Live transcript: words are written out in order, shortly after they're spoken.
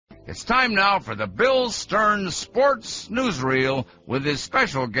It's time now for the Bill Stern Sports Newsreel with his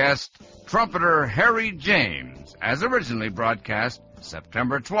special guest, trumpeter Harry James, as originally broadcast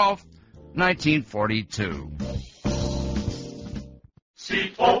September 12th, 1942.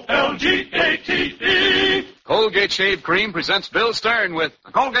 Colgate. Colgate Shave Cream presents Bill Stern with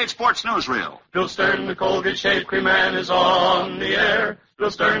The Colgate Sports Newsreel. Bill Stern, the Colgate Shave Cream Man, is on the air. Bill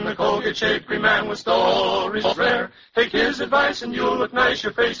Stern, the Colgate Shave Cream Man, with stories rare. Take his advice and you'll look nice.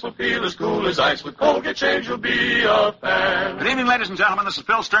 Your face will feel as cool as ice. With Colgate Shave, you'll be a fan. Good evening, ladies and gentlemen. This is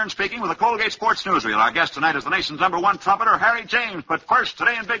Bill Stern speaking with the Colgate Sports Newsreel. Our guest tonight is the nation's #1 trumpeter, Harry James. But first,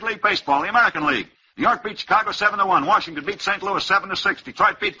 today in Big League Baseball, the American League. New York beat Chicago 7-1. Washington beat St. Louis 7-6.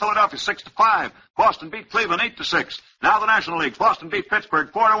 Detroit beat Philadelphia 6-5. Boston beat Cleveland 8-6. Now the National League. Boston beat Pittsburgh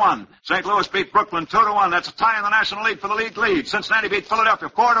 4-1. St. Louis beat Brooklyn 2-1. That's a tie in the National League for the league lead. Cincinnati beat Philadelphia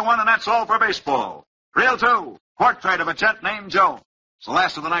 4-1, and that's all for baseball. Reel 2. Portrait of a gent named Joe. It's the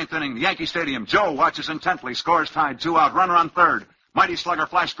last of the ninth inning. The Yankee Stadium. Joe watches intently. Scores tied. 2 out. Runner on third. Mighty slugger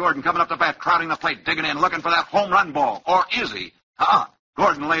Flash Gordon coming up the bat, crowding the plate, digging in, looking for that home run ball. Or is he?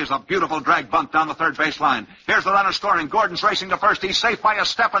 Gordon lays a beautiful drag bunt down the third base line. Here's the runner scoring. Gordon's racing to first. He's safe by a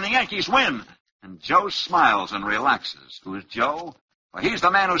step, and the Yankees win. And Joe smiles and relaxes. Who's Joe? Well, he's the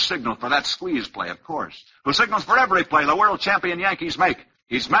man who signaled for that squeeze play, of course. Who signals for every play the world champion Yankees make.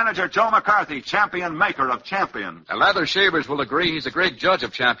 He's manager Joe McCarthy, champion maker of champions. The lather shavers will agree he's a great judge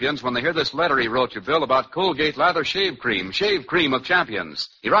of champions when they hear this letter he wrote you, Bill, about Colgate Lather Shave Cream of champions.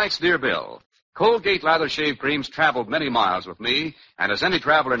 He writes, Dear Bill, Colgate Lather Shave Cream's traveled many miles with me, and as any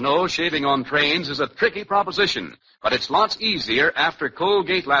traveler knows, shaving on trains is a tricky proposition. But it's lots easier after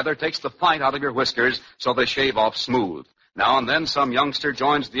Colgate Lather takes the fight out of your whiskers so they shave off smooth. Now and then some youngster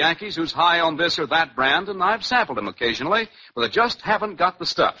joins the Yankees who's high on this or that brand, and I've sampled him occasionally, but they just haven't got the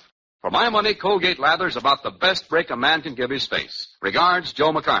stuff. For my money, Colgate Lather's about the best break a man can give his face. Regards,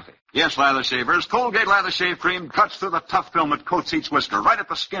 Joe McCarthy. Yes, lather shavers, Colgate Lather Shave Cream cuts through the tough film that coats each whisker right at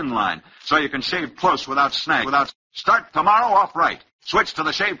the skin line, so you can shave close without snag. Start tomorrow off right. Switch to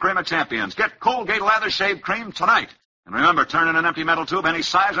the shave cream of champions. Get Colgate Lather Shave Cream tonight. And remember, turn in an empty metal tube, any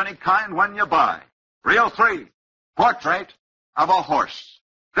size, any kind, when you buy. Reel 3. Portrait of a horse.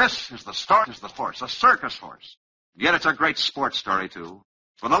 This is the horse, a circus horse. Yet it's a great sports story, too.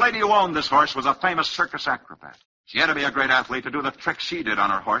 For the lady who owned this horse was a famous circus acrobat. She had to be a great athlete to do the tricks she did on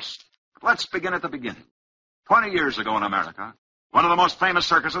her horse. But let's begin at the beginning. 20 years ago in America, one of the most famous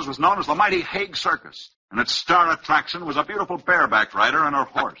circuses was known as the mighty Hague Circus, and its star attraction was a beautiful bareback rider and her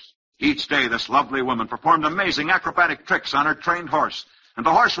horse. Each day, this lovely woman performed amazing acrobatic tricks on her trained horse, and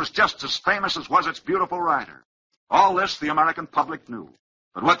the horse was just as famous as was its beautiful rider. All this the American public knew.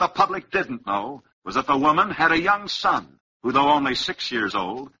 But what the public didn't know was that the woman had a young son, who, though only 6 years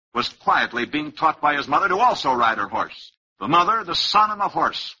old, was quietly being taught by his mother to also ride her horse. The mother, the son, and the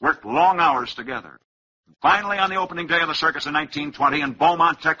horse worked long hours together. And finally, on the opening day of the circus in 1920 in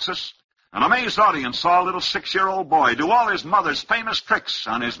Beaumont, Texas, an amazed audience saw a little 6-year-old boy do all his mother's famous tricks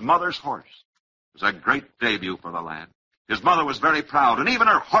on his mother's horse. It was a great debut for the lad. His mother was very proud, and even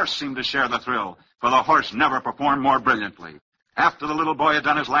her horse seemed to share the thrill, for the horse never performed more brilliantly. After the little boy had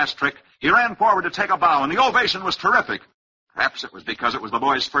done his last trick, he ran forward to take a bow, and the ovation was terrific. Perhaps it was because it was the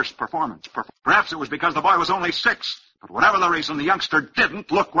boy's first performance. Perhaps it was because the boy was only 6. But whatever the reason, the youngster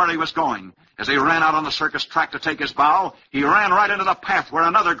didn't look where he was going. As he ran out on the circus track to take his bow, he ran right into the path where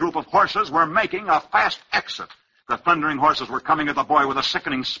another group of horses were making a fast exit. The thundering horses were coming at the boy with a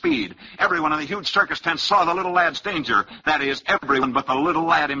sickening speed. Everyone in the huge circus tent saw the little lad's danger. That is, everyone but the little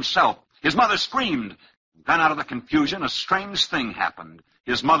lad himself. His mother screamed. Then out of the confusion, a strange thing happened.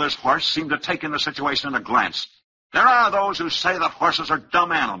 His mother's horse seemed to take in the situation at a glance. There are those who say that horses are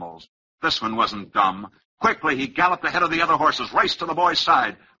dumb animals. This one wasn't dumb. Quickly, he galloped ahead of the other horses, raced to the boy's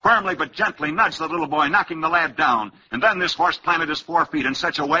side, firmly but gently nudged the little boy, knocking the lad down. And then this horse planted his 4 feet in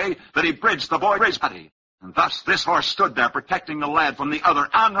such a way that he bridged the boy's body. And thus this horse stood there, protecting the lad from the other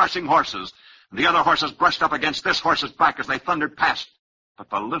onrushing horses. And the other horses brushed up against this horse's back as they thundered past. But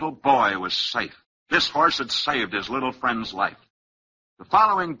the little boy was safe. This horse had saved his little friend's life. The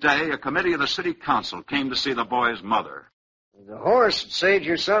following day, a committee of the city council came to see the boy's mother. The horse that saved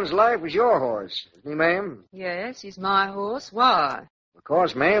your son's life was your horse, isn't he, ma'am? Yes, he's my horse. Why? Of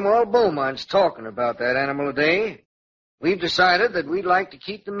course, ma'am, all Beaumont's talking about that animal today. We've decided that we'd like to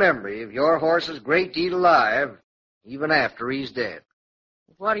keep the memory of your horse's great deed alive, even after he's dead.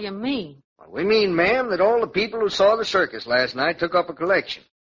 What do you mean? Well, we mean, ma'am, that all the people who saw the circus last night took up a collection.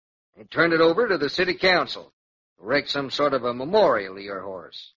 They turned it over to the city council. Erect some sort of a memorial to your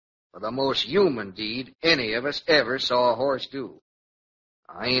horse for the most human deed any of us ever saw a horse do.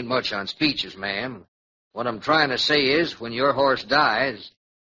 I ain't much on speeches, ma'am. What I'm trying to say is, when your horse dies,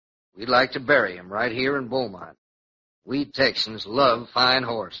 we'd like to bury him right here in Beaumont. We Texans love fine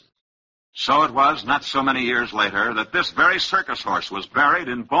horses. So it was, not so many years later, that this very circus horse was buried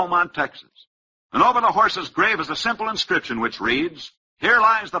in Beaumont, Texas. And over the horse's grave is a simple inscription which reads, "Here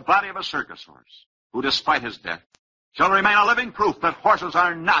lies the body of a circus horse, who despite his death shall remain a living proof that horses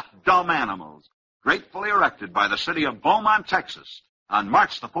are not dumb animals," gratefully erected by the city of Beaumont, Texas, on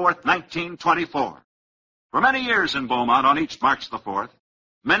March the 4th, 1924. For many years in Beaumont on each March the 4th,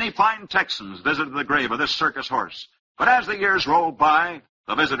 many fine Texans visited the grave of this circus horse. But as the years rolled by,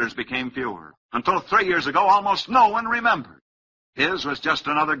 the visitors became fewer, until 3 years ago almost no one remembered. His was just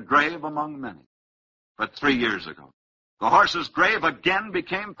another grave among many. But 3 years ago, the horse's grave again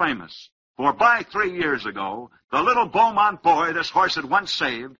became famous. For by 3 years ago, the little Beaumont boy this horse had once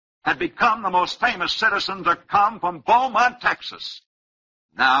saved had become the most famous citizen to come from Beaumont, Texas.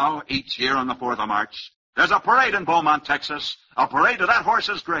 Now, each year on the 4th of March, there's a parade in Beaumont, Texas, a parade to that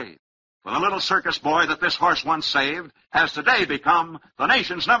horse's grave. For the little circus boy that this horse once saved has today become the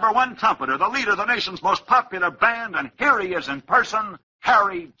nation's #1 trumpeter, the leader of the nation's most popular band, and here he is in person,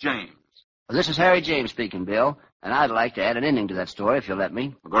 Harry James. Well, this is Harry James speaking, Bill, and I'd like to add an ending to that story, if you'll let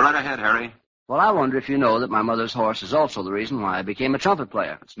me. Well, go right ahead, Harry. Well, I wonder if you know that my mother's horse is also the reason why I became a trumpet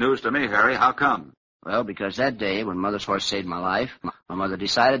player. It's news to me, Harry. How come? Well, because that day, when Mother's horse saved my life, my mother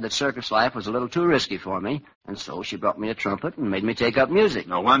decided that circus life was a little too risky for me, and so she brought me a trumpet and made me take up music.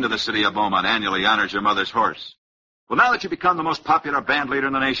 No wonder the city of Beaumont annually honors your mother's horse. Well, now that you've become the most popular band leader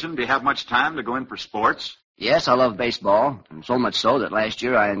in the nation, do you have much time to go in for sports? Yes, I love baseball, and so much so that last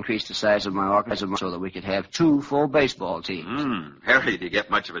year I increased the size of my orchestra so that we could have 2 full baseball teams. Harry, do you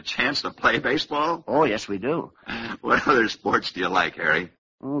get much of a chance to play baseball? Oh, yes, we do. What other sports do you like, Harry?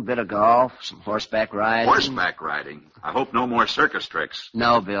 Oh, a bit of golf, some horseback riding. Horseback riding? I hope no more circus tricks.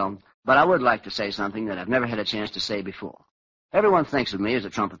 No, Bill, but I would like to say something that I've never had a chance to say before. Everyone thinks of me as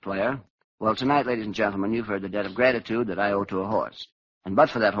a trumpet player. Well, tonight, ladies and gentlemen, you've heard the debt of gratitude that I owe to a horse. And but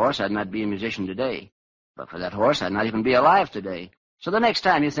for that horse, I'd not be a musician today. But for that horse, I'd not even be alive today. So the next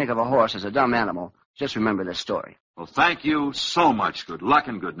time you think of a horse as a dumb animal, just remember this story. Well, thank you so much. Good luck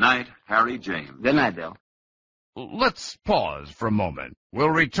and good night, Harry James. Good night, Bill. Let's pause for a moment. We'll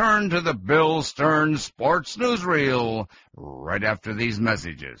return to the Bill Stern Sports Newsreel right after these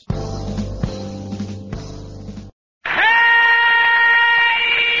messages.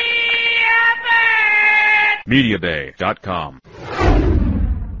 MediaBay.com.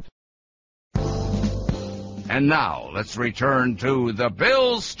 And now, let's return to the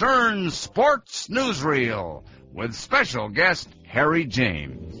Bill Stern Sports Newsreel with special guest Harry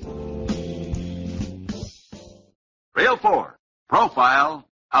James. Reel 4, profile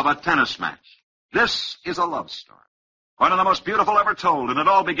of a tennis match. This is a love story. One of the most beautiful ever told, and it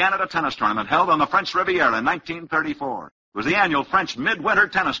all began at a tennis tournament held on the French Riviera in 1934. It was the annual French midwinter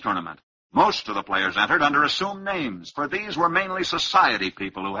tennis tournament. Most of the players entered under assumed names, for these were mainly society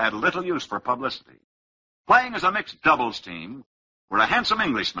people who had little use for publicity. Playing as a mixed doubles team were a handsome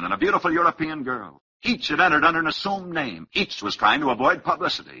Englishman and a beautiful European girl. Each had entered under an assumed name. Each was trying to avoid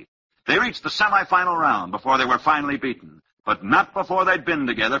publicity. They reached the semifinal round before they were finally beaten, but not before they'd been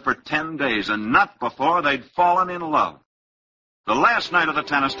together for 10 days, and not before they'd fallen in love. The last night of the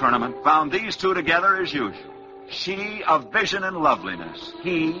tennis tournament found these two together as usual. She of vision and loveliness.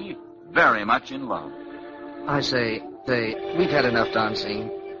 He very much in love. I say, we've had enough dancing.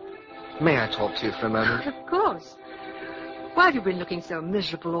 May I talk to you for a moment? Of course. Why have you been looking so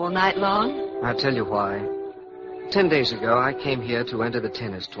miserable all night long? I'll tell you why. 10 days ago, I came here to enter the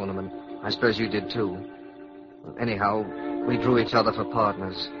tennis tournament. I suppose you did, too. Well, anyhow, we drew each other for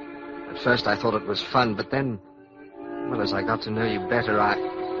partners. At first, I thought it was fun, but then, well, as I got to know you better,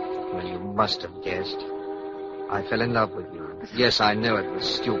 well, you must have guessed. I fell in love with you. Yes, I know it was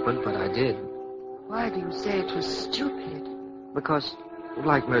stupid, but I did. Why do you say it was stupid? Because,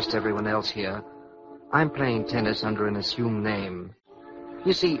 like most everyone else here, I'm playing tennis under an assumed name.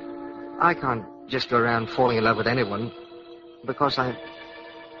 You see, I can't just go around falling in love with anyone, because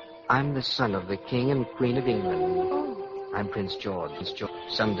I'm the son of the King and Queen of England. Oh. I'm Prince George.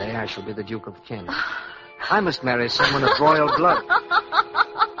 Someday I shall be the Duke of Kent. I must marry someone of royal blood.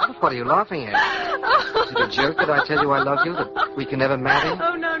 What are you laughing at? Is it a joke that I tell you I love you, that we can never marry?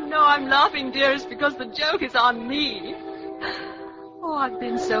 Oh, no, I'm laughing, dearest, because the joke is on me. Oh, I've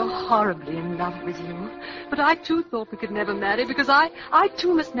been so horribly in love with you. But I, too, thought we could never marry, because I,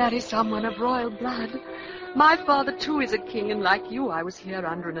 too, must marry someone of royal blood. My father, too, is a king, and like you, I was here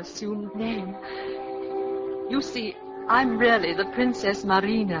under an assumed name. You see, I'm really the Princess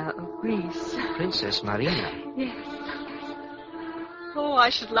Marina of Greece. Princess Marina? Yes. Oh, I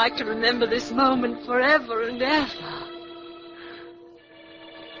should like to remember this moment forever and ever.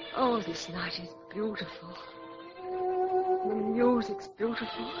 Oh, this night is beautiful. The music's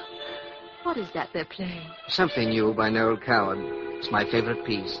beautiful. What is that they're playing? Something New by Noel Coward. It's my favorite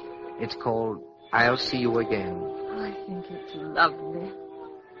piece. It's called I'll See You Again. I think it's lovely.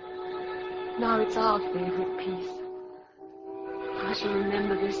 Now it's our favorite piece. I shall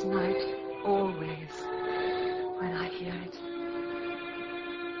remember this night always when I hear it.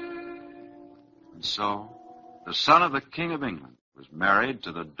 And so, the son of the King of England was married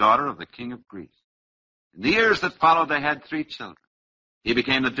to the daughter of the King of Greece. In the years that followed, they had 3 children. He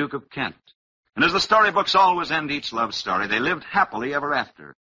became the Duke of Kent. And as the storybooks always end each love story, they lived happily ever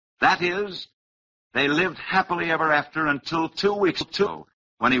after. That is, they lived happily ever after until 2 weeks ago,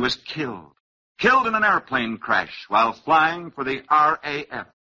 when he was killed. Killed in an airplane crash while flying for the RAF.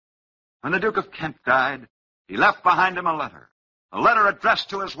 When the Duke of Kent died, he left behind him a letter addressed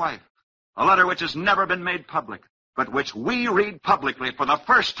to his wife, a letter which has never been made public, but which we read publicly for the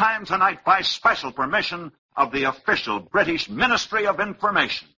first time tonight by special permission of the official British Ministry of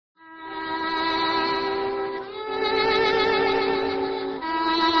Information.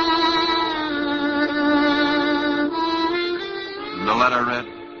 The letter read,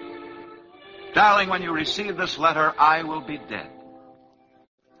 "Darling, when you receive this letter, I will be dead.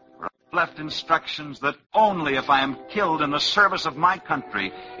 For I've left instructions that only if I am killed in the service of my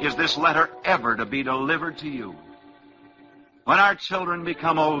country is this letter ever to be delivered to you. When our children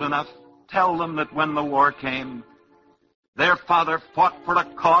become old enough, tell them that when the war came, their father fought for a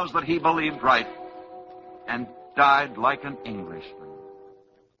cause that he believed right and died like an Englishman.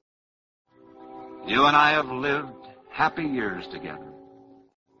 You and I have lived happy years together.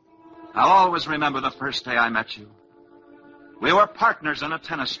 I'll always remember the first day I met you. We were partners in a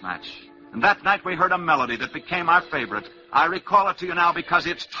tennis match, and that night we heard a melody that became our favorite. I recall it to you now because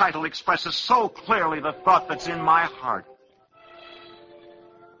its title expresses so clearly the thought that's in my heart.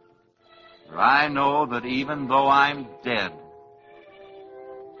 For I know that even though I'm dead,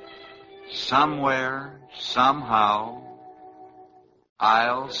 somewhere, somehow,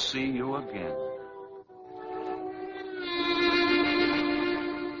 I'll see you again."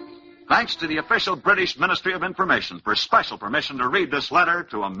 Thanks to the official British Ministry of Information for special permission to read this letter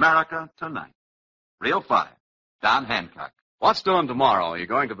to America tonight. Reel 5, Don Hancock. What's doing tomorrow? You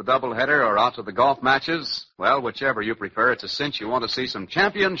going to the doubleheader or out to the golf matches? Well, whichever you prefer, it's a cinch you want to see some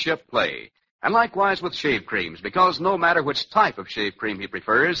championship play. And likewise with shave creams, because no matter which type of shave cream he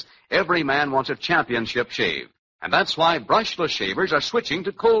prefers, every man wants a championship shave. And that's why brushless shavers are switching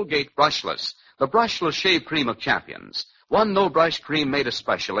to Colgate Brushless, the brushless shave cream of champions. One no-brush cream made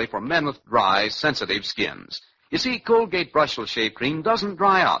especially for men with dry, sensitive skins. You see, Colgate Brushless Shave Cream doesn't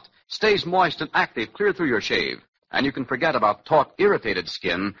dry out, stays moist and active clear through your shave. And you can forget about taut, irritated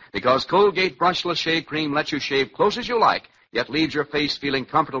skin, because Colgate Brushless Shave Cream lets you shave close as you like, yet leaves your face feeling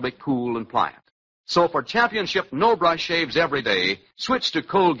comfortably cool and pliant. So for championship no-brush shaves every day, switch to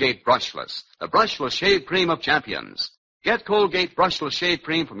Colgate Brushless, the brushless shave cream of champions. Get Colgate Brushless Shave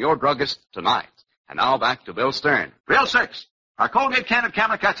Cream from your druggist tonight. And now back to Bill Stern. Reel 6. Our Colgate Candid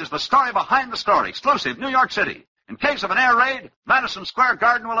Camera catches the story behind the story. Exclusive, New York City. In case of an air raid, Madison Square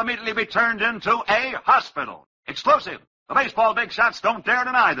Garden will immediately be turned into a hospital. Exclusive. The baseball big shots don't dare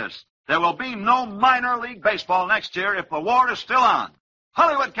deny this. There will be no minor league baseball next year if the war is still on.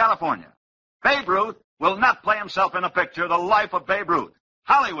 Hollywood, California. Babe Ruth will not play himself in a picture, The Life of Babe Ruth.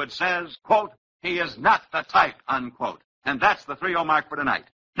 Hollywood says, quote, he is not the type, unquote. And that's the 3-0 mark for tonight.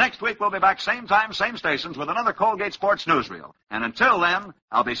 Next week, we'll be back same time, same stations with another Colgate Sports Newsreel. And until then,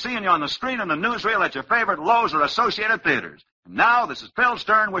 I'll be seeing you on the screen in the newsreel at your favorite Lowe's or Associated Theaters. And now, this is Bill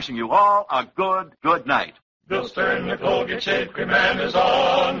Stern wishing you all a good night. Bill Stern, the Colgate Shave Cream Man, is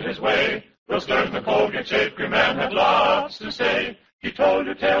on his way. Bill Stern, the Colgate Shave Cream Man, had lots to say. He told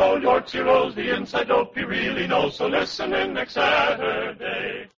you tell York's heroes the inside dope he really knows. So listen in next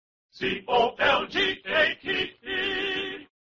Saturday. Colgate.